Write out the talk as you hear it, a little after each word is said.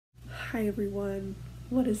Hi everyone,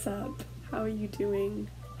 what is up? How are you doing?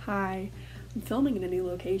 Hi, I'm filming in a new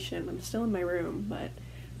location. I'm still in my room, but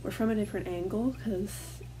we're from a different angle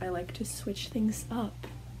because I like to switch things up,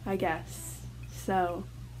 I guess. So,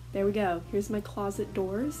 there we go. Here's my closet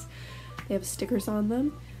doors. They have stickers on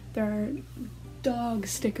them. There are dog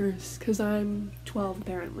stickers because I'm 12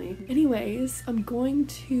 apparently. Anyways, I'm going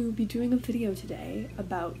to be doing a video today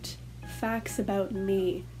about facts about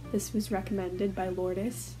me. This was recommended by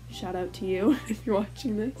Lourdes. Shout out to you if you're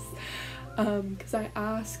watching this. Because I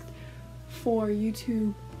asked for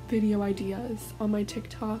YouTube video ideas on my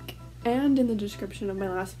TikTok and in the description of my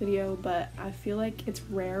last video, but I feel like it's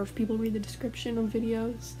rare if people read the description of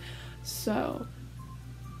videos. So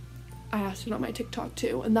I asked it on my TikTok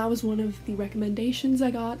too, and that was one of the recommendations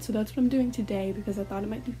I got, so that's what I'm doing today because I thought it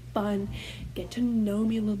might be fun, get to know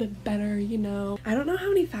me a little bit better, you know. I don't know how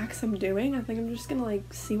many facts I'm doing. I think I'm just gonna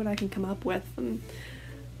like see what I can come up with, and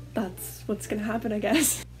that's what's gonna happen, I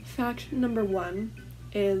guess. Fact number 1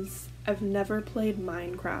 is I've never played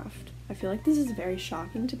Minecraft. I feel like this is very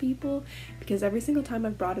shocking to people because every single time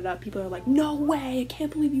I've brought it up, people are like, no way, I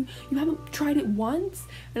can't believe you haven't tried it once?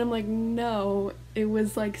 And I'm like, no, it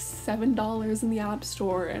was like $7 in the App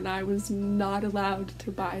Store and I was not allowed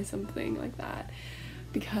to buy something like that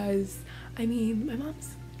because, I mean, my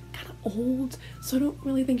mom's kind of old, so I don't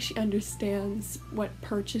really think she understands what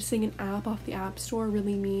purchasing an app off the App Store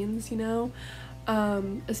really means, you know?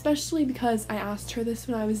 Especially because I asked her this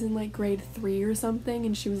when I was in like grade 3 or something,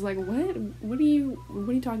 and she was like, what are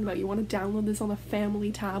you talking about? You want to download this on a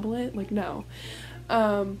family tablet? Like, no.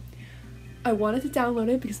 I wanted to download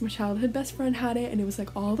it because my childhood best friend had it and it was like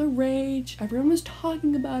all the rage. Everyone was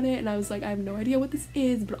talking about it and I was like, I have no idea what this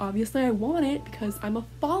is, but obviously I want it because I'm a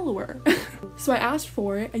follower. So I asked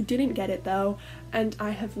for it. I didn't get it though, and I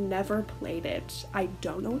have never played it. I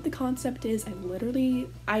don't know what the concept is. I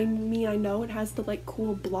mean, I know it has the like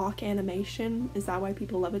cool block animation. Is that why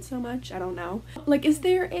people love it so much? I don't know. Like, is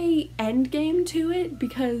there a end game to it?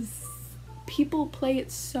 Because people play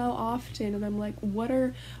it so often and I'm like, what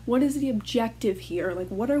is the objective here? Like,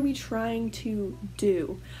 what are we trying to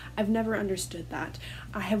do? I've never understood that.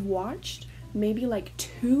 I have watched maybe like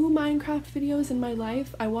 2 Minecraft videos in my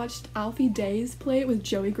life. I watched Alfie Days play it with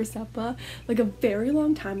Joey Graceffa like a very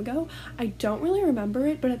long time ago. I don't really remember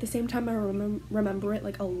it, but at the same time I remember it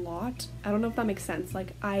like a lot. I don't know if that makes sense.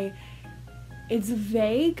 Like, it's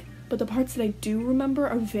vague, but the parts that I do remember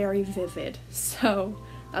are very vivid. So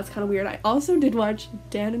that's kind of weird. I also did watch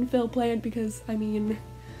Dan and Phil play it because, I mean,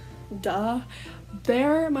 duh.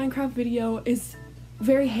 Their Minecraft video is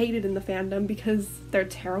very hated in the fandom because they're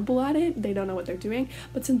terrible at it. They don't know what they're doing.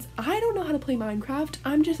 But since I don't know how to play Minecraft,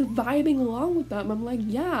 I'm just vibing along with them. I'm like,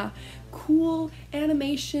 yeah, cool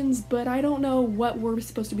animations, but I don't know what we're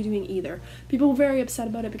supposed to be doing either. People were very upset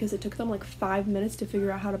about it because it took them like 5 minutes to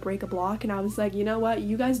figure out how to break a block, and I was like, you know what,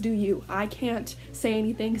 you guys do you. I can't say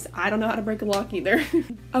anything because I don't know how to break a block either.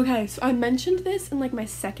 Okay, so I mentioned this in like my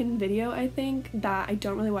second video, I think, that I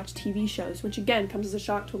don't really watch TV shows, which again comes as a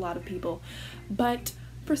shock to a lot of people. But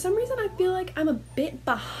for some reason I feel like I'm a bit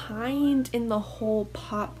behind in the whole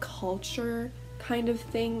pop culture kind of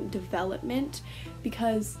thing development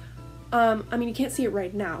because I mean, you can't see it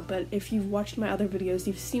right now, but if you've watched my other videos,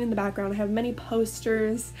 you've seen in the background I have many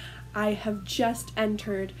posters. I have just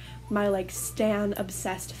entered my like stan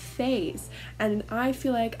obsessed phase, and I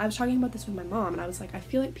feel like I was talking about this with my mom and I was like, I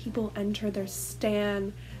feel like people enter their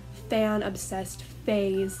stan fan obsessed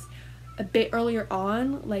phase a bit earlier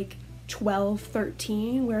on, like 12,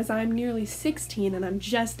 13, whereas I'm nearly 16 and I'm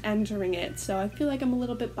just entering it, so I feel like I'm a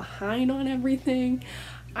little bit behind on everything.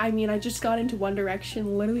 I mean, I just got into One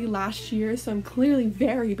Direction literally last year, so I'm clearly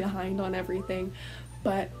very behind on everything.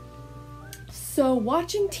 But so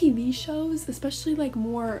watching TV shows, especially like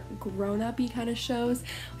more grown-up-y kind of shows,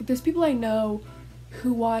 like there's people I know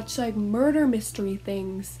who watch like murder mystery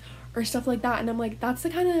things or stuff like that, and I'm like, that's the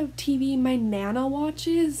kind of TV my nana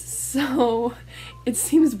watches, so it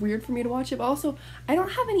seems weird for me to watch it. But also, I don't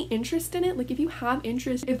have any interest in it. Like, if you have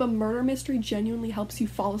interest, if a murder mystery genuinely helps you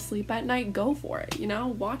fall asleep at night, go for it, you know?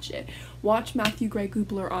 Watch it. Watch Matthew Gray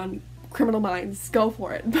Goobler on Criminal Minds. Go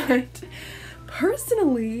for it. But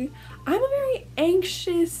personally, I'm a very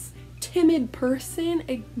anxious, timid person.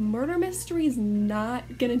 A murder mystery is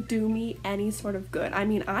not gonna do me any sort of good. I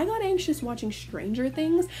mean, I got anxious watching Stranger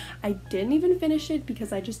Things. I didn't even finish it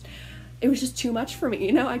because it was just too much for me,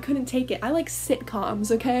 you know? I couldn't take it. I like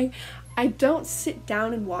sitcoms, okay? I don't sit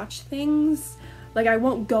down and watch things. Like, I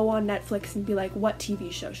won't go on Netflix and be like, what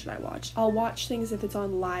TV show should I watch? I'll watch things if it's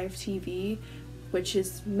on live TV, which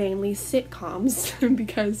is mainly sitcoms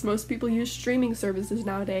because most people use streaming services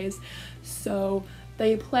nowadays. So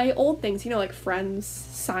They play old things, you know, like Friends,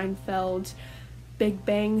 Seinfeld, Big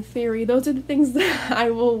Bang Theory. Those are the things that I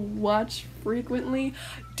will watch frequently.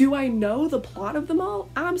 Do I know the plot of them all?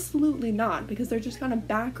 Absolutely not, because they're just kind of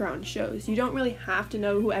background shows. You don't really have to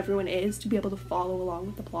know who everyone is to be able to follow along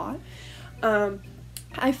with the plot.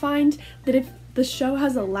 I find that if the show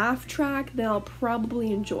has a laugh track, then I'll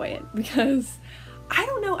probably enjoy it, because I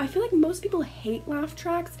don't know, I feel like most people hate laugh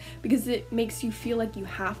tracks because it makes you feel like you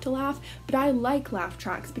have to laugh, but I like laugh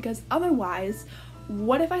tracks because otherwise,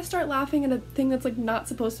 what if I start laughing at a thing that's like not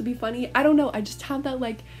supposed to be funny? I don't know, I just have that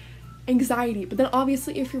like anxiety. But then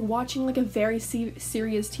obviously if you're watching like a very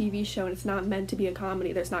serious TV show and it's not meant to be a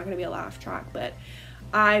comedy, there's not going to be a laugh track. But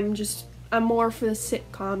I'm more for the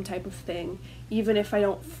sitcom type of thing, even if I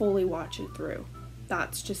don't fully watch it through.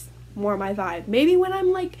 That's just more my vibe. Maybe when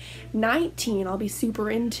I'm like 19, I'll be super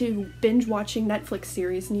into binge watching Netflix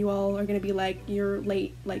series and you all are gonna be like, you're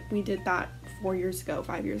late, like we did that 4 years ago,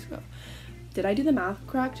 5 years ago. Did I do the math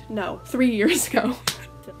correct? No, 3 years ago.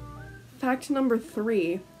 Fact number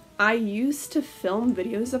 3, I used to film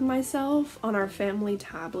videos of myself on our family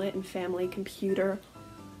tablet and family computer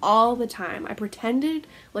all the time. I pretended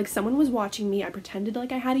like someone was watching me. I pretended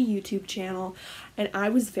like I had a YouTube channel, and I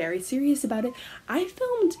was very serious about it. I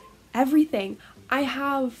filmed everything.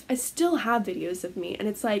 I still have videos of me, and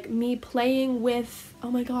it's like me playing with, oh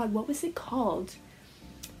my god, what was it called?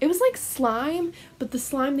 It was like slime, but the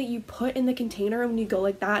slime that you put in the container, and when you go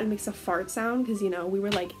like that, it makes a fart sound, because, you know, we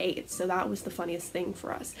were like 8, so that was the funniest thing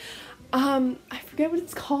for us. I forget what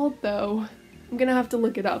it's called though. I'm gonna have to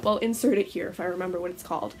look it up. I'll insert it here if I remember what it's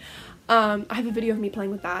called. I have a video of me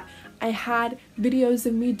playing with that. I had videos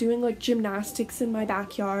of me doing like gymnastics in my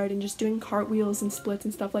backyard and just doing cartwheels and splits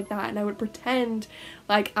and stuff like that, and I would pretend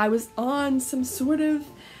like I was on some sort of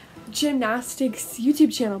gymnastics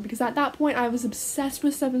YouTube channel, because at that point I was obsessed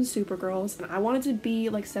with 7 Supergirls and I wanted to be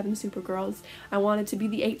like 7 Supergirls. I wanted to be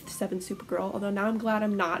the 8th 7 Supergirl, although now I'm glad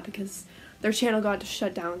I'm not, because their channel got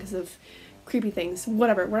shut down because of creepy things.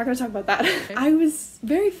 Whatever, we're not going to talk about that. I was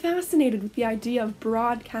very fascinated with the idea of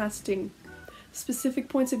broadcasting specific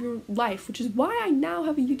points of your life, which is why I now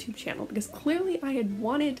have a YouTube channel, because clearly I had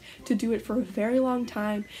wanted to do it for a very long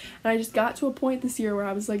time, and I just got to a point this year where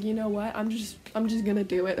I was like, you know what, I'm just gonna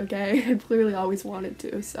do it, okay? I clearly always wanted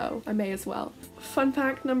to, so I may as well. Fun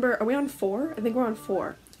fact number, are we on 4? I think we're on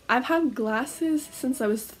 4. I've had glasses since I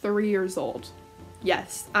was 3 years old.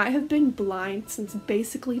 Yes, I have been blind since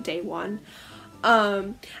basically day 1.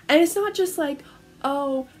 And it's not just like,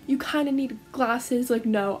 oh, you kind of need glasses. Like,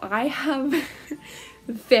 no, I have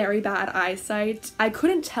very bad eyesight. I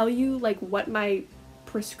couldn't tell you like what my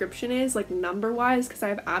prescription is, like number wise, because I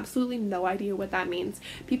have absolutely no idea what that means.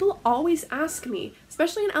 People always ask me,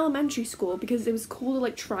 especially in elementary school, because it was cool to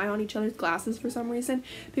like try on each other's glasses for some reason.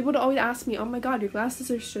 People would always ask me, oh my god, your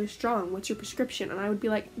glasses are so strong, what's your prescription? And I would be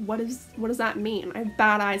like, what does that mean? I have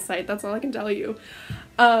bad eyesight, that's all I can tell you.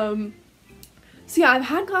 So yeah, I've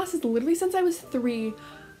had glasses literally since I was 3.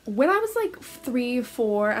 When I was like 3,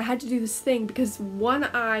 4, I had to do this thing because one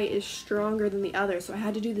eye is stronger than the other, so I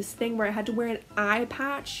had to do this thing where I had to wear an eye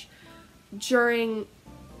patch during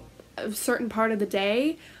a certain part of the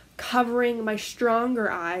day, covering my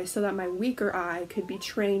stronger eye so that my weaker eye could be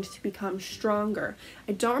trained to become stronger.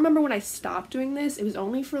 I don't remember when I stopped doing this. It was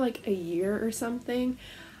only for like a year or something,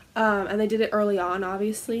 and they did it early on,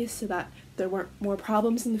 obviously, so that there weren't more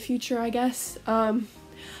problems in the future, I guess.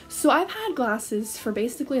 So I've had glasses for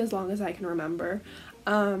basically as long as I can remember,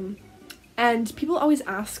 and people always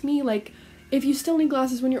ask me, like, if you still need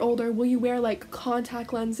glasses when you're older, will you wear like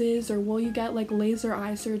contact lenses, or will you get like laser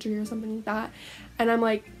eye surgery or something like that? And I'm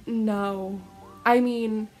like, no. I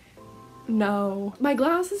mean, no. My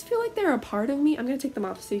glasses feel like they're a part of me. I'm gonna take them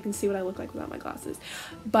off so you can see what I look like without my glasses.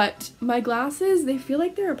 But my glasses, they feel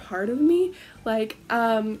like they're a part of me. Like,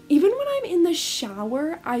 even when I'm in the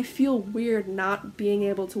shower, I feel weird not being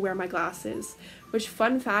able to wear my glasses. Which,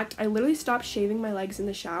 fun fact, I literally stopped shaving my legs in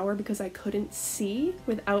the shower because I couldn't see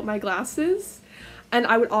without my glasses. And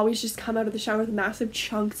I would always just come out of the shower with massive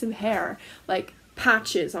chunks of hair, like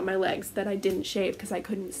patches on my legs that I didn't shave because I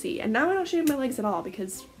couldn't see. And now I don't shave my legs at all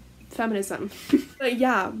because feminism. But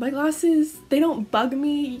yeah, my glasses, they don't bug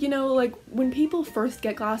me, you know, like when people first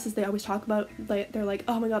get glasses, they always talk about, like, they're like,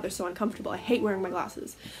 oh my god, they're so uncomfortable, I hate wearing my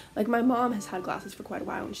glasses. Like, my mom has had glasses for quite a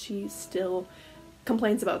while and she still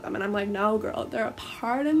complains about them, and I'm like, no girl, they're a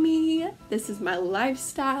part of me, this is my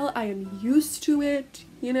lifestyle, I am used to it,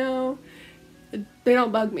 you know, they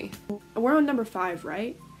don't bug me. We're on number 5,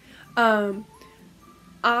 right?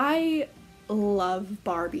 I love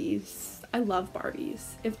Barbies. I love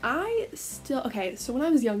Barbies. If I still, okay, so when I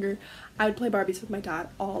was younger, I would play Barbies with my dad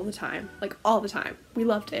all the time. Like, all the time. We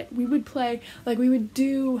loved it. We would play, like, we would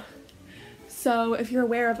do, so if you're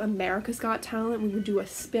aware of America's Got Talent, we would do a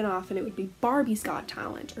spin-off and it would be Barbie's Got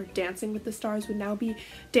Talent, or Dancing with the Stars would now be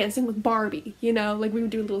Dancing with Barbie, you know? Like, we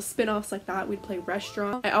would do little spin-offs like that. We'd play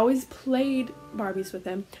Restaurant. I always played Barbies with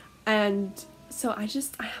him, and so I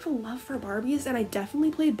have a love for Barbies, and I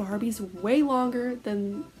definitely played Barbies way longer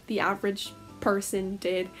than the average person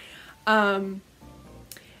did. I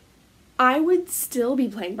would still be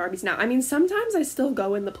playing Barbies now. I mean, sometimes I still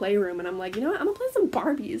go in the playroom and I'm like, you know what, I'm gonna play some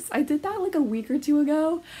Barbies. I did that like a week or two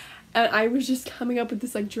ago, and I was just coming up with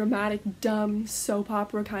this like dramatic, dumb, soap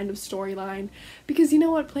opera kind of storyline. Because you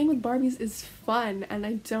know what, playing with Barbies is fun, and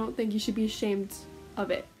I don't think you should be ashamed of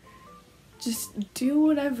it. Just do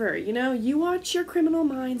whatever, you know? You watch your Criminal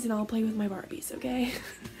Minds and I'll play with my Barbies, okay?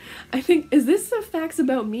 I think, is this the facts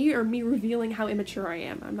about me or me revealing how immature I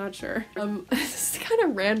am? I'm not sure. This is kind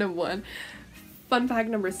of random one. Fun fact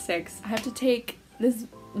number 6. I have to take this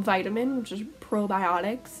vitamin, which is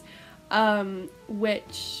probiotics,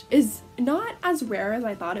 which is not as rare as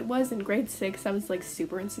I thought it was. In grade 6, I was like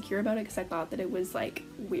super insecure about it because I thought that it was like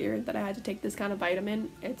weird that I had to take this kind of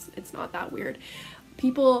vitamin. It's not that weird.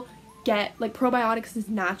 People get like probiotics is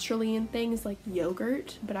naturally in things like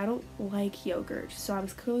yogurt, but I don't like yogurt, so I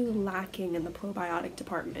was clearly lacking in the probiotic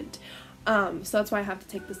department. So that's why I have to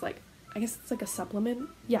take this, like, I guess it's like a supplement.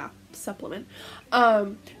 Yeah, supplement.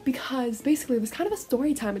 Because basically there was kind of a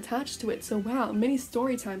story time attached to it. So wow, mini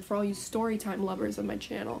story time for all you story time lovers of my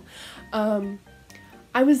channel.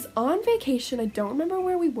 I was on vacation. I don't remember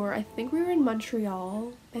where we were. I think we were in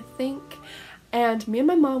Montreal, I think. And me and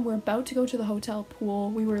my mom were about to go to the hotel pool.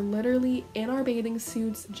 We were literally in our bathing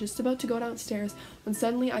suits, just about to go downstairs, when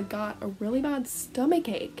suddenly I got a really bad stomach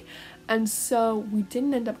ache. And so we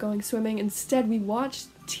didn't end up going swimming. Instead, we watched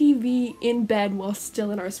TV in bed while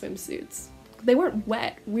still in our swimsuits. They weren't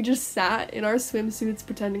wet. We just sat in our swimsuits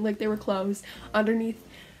pretending like they were clothes underneath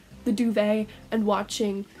the duvet and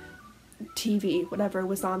watching TV, whatever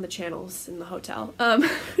was on the channels in the hotel. And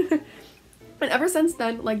ever since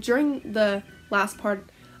then, like during the last part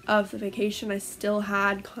of the vacation, I still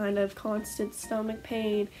had kind of constant stomach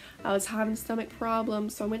pain. I was having stomach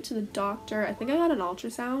problems, so I went to the doctor. I think I got an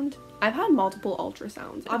ultrasound. I've had multiple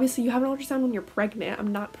ultrasounds. Obviously, you have an ultrasound when you're pregnant.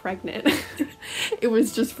 I'm not pregnant. It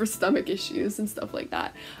was just for stomach issues and stuff like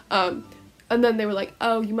that. And then they were like,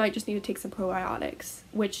 oh, you might just need to take some probiotics,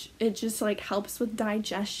 which it just like helps with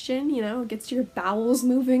digestion, you know, it gets your bowels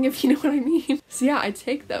moving, if you know what I mean. So yeah, I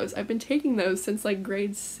take those. I've been taking those since like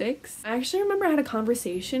grade 6. I actually remember I had a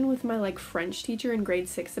conversation with my like French teacher in grade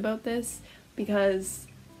 6 about this, because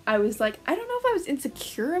I was like, I don't know if I was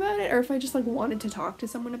insecure about it or if I just like wanted to talk to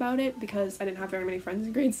someone about it, because I didn't have very many friends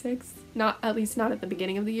in grade 6, at least not at the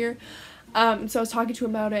beginning of the year. So I was talking to her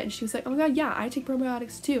about it, and she was like, oh my god, yeah, I take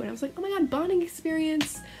probiotics too. And I was like, oh my god, bonding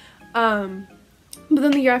experience. But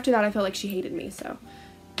then the year after that, I felt like she hated me, so.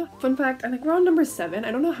 Fun fact, I think we're on number 7.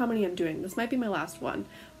 I don't know how many I'm doing. This might be my last one.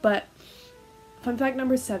 But fun fact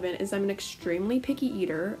number 7 is I'm an extremely picky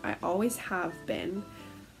eater. I always have been.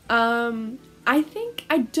 I think,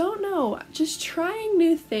 I don't know, just trying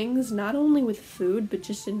new things, not only with food, but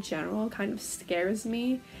just in general, kind of scares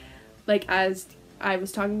me. Like, as I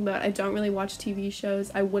was talking about, I don't really watch TV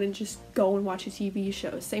shows. I wouldn't just go and watch a TV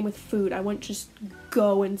show. Same with food. I wouldn't just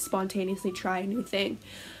go and spontaneously try a new thing.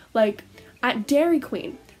 Like, at Dairy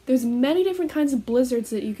Queen, there's many different kinds of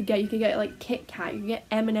blizzards that you could get. You could get, like, Kit Kat. You could get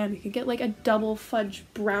M&M. You could get, like, a double fudge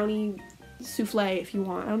brownie souffle if you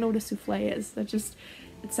want. I don't know what a souffle is. That just,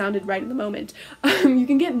 it sounded right in the moment. You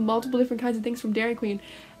can get multiple different kinds of things from Dairy Queen.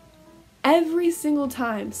 Every single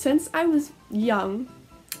time, since I was young,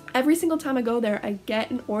 every single time I go there, I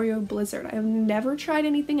get an Oreo Blizzard. I've never tried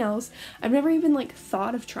anything else. I've never even, like,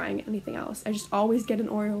 thought of trying anything else. I just always get an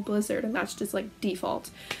Oreo Blizzard, and that's just, like,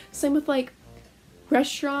 default. Same with, like,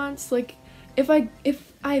 restaurants. Like, if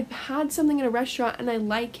I've had something in a restaurant and I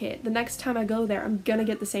like it, the next time I go there, I'm gonna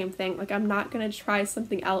get the same thing. Like, I'm not gonna try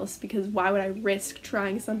something else, because why would I risk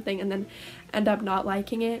trying something and then end up not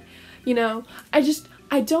liking it? You know? I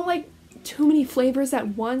don't like too many flavors at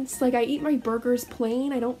once. Like, I eat my burgers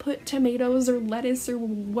plain. I don't put tomatoes or lettuce or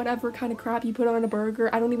whatever kind of crap you put on a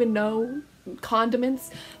burger. I don't even know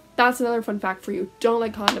condiments. That's another fun fact for you. Don't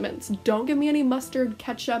like condiments. Don't give me any mustard,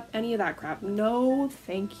 ketchup, any of that crap. No,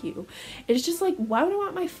 thank you. It's just like, why would I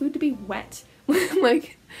want my food to be wet?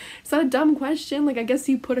 Like, it's not a dumb question. Like, I guess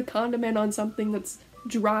you put a condiment on something that's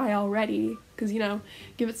dry already, because, you know,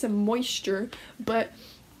 give it some moisture. But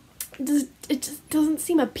it just doesn't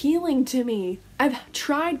seem appealing to me. I've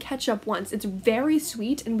tried ketchup once. It's very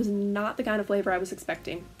sweet and was not the kind of flavor I was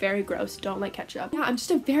expecting. Very gross. Don't like ketchup. Yeah, I'm just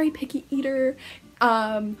a very picky eater.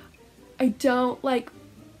 I don't like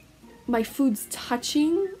my foods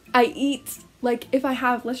touching. I eat, like, if I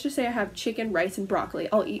have, let's just say I have chicken, rice, and broccoli.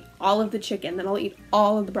 I'll eat all of the chicken, then I'll eat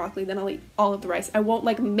all of the broccoli, then I'll eat all of the rice. I won't,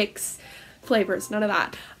 like, mix flavors. None of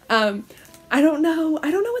that. I don't know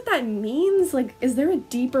what that means. Like, is there a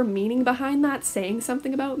deeper meaning behind that saying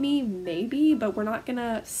something about me? Maybe, but we're not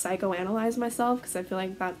gonna psychoanalyze myself because I feel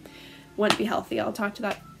like that wouldn't be healthy. I'll talk to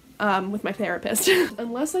that with my therapist.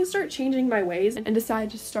 Unless I start changing my ways and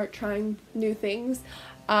decide to start trying new things,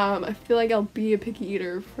 I feel like I'll be a picky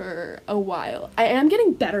eater for a while. I am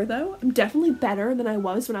getting better though. I'm definitely better than I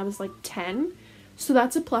was when I was like 10. So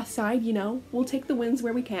that's a plus side, you know. We'll take the wins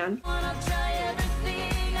where we can.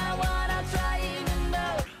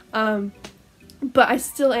 But I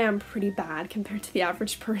still am pretty bad compared to the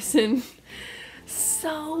average person.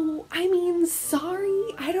 So, I mean,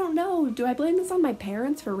 sorry. I don't know. Do I blame this on my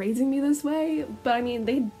parents for raising me this way? But I mean,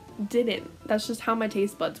 they didn't. That's just how my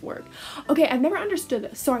taste buds work. Okay, I've never understood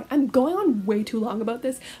this. Sorry, I'm going on way too long about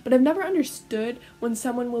this, but I've never understood when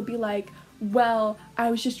someone will be like, well,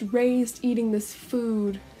 I was just raised eating this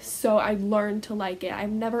food, so I learned to like it. I've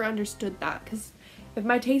never understood that, because if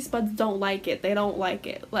my taste buds don't like it, they don't like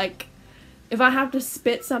it. Like, if I have to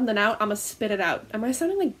spit something out, I'm gonna spit it out. Am I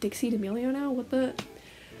sounding like Dixie D'Amelio now? What the?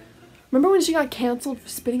 Remember when she got canceled for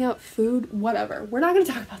spitting out food? Whatever. We're not gonna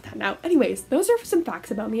talk about that now. Anyways, those are some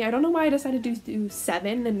facts about me. I don't know why I decided to do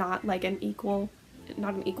 7 and not like an even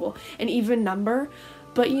number.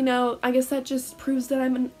 But you know, I guess that just proves that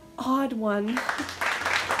I'm an odd one.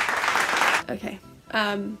 Okay.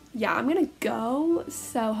 Yeah, I'm gonna go.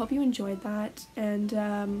 So hope you enjoyed that.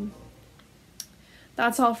 And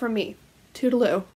that's all from me. Toodaloo.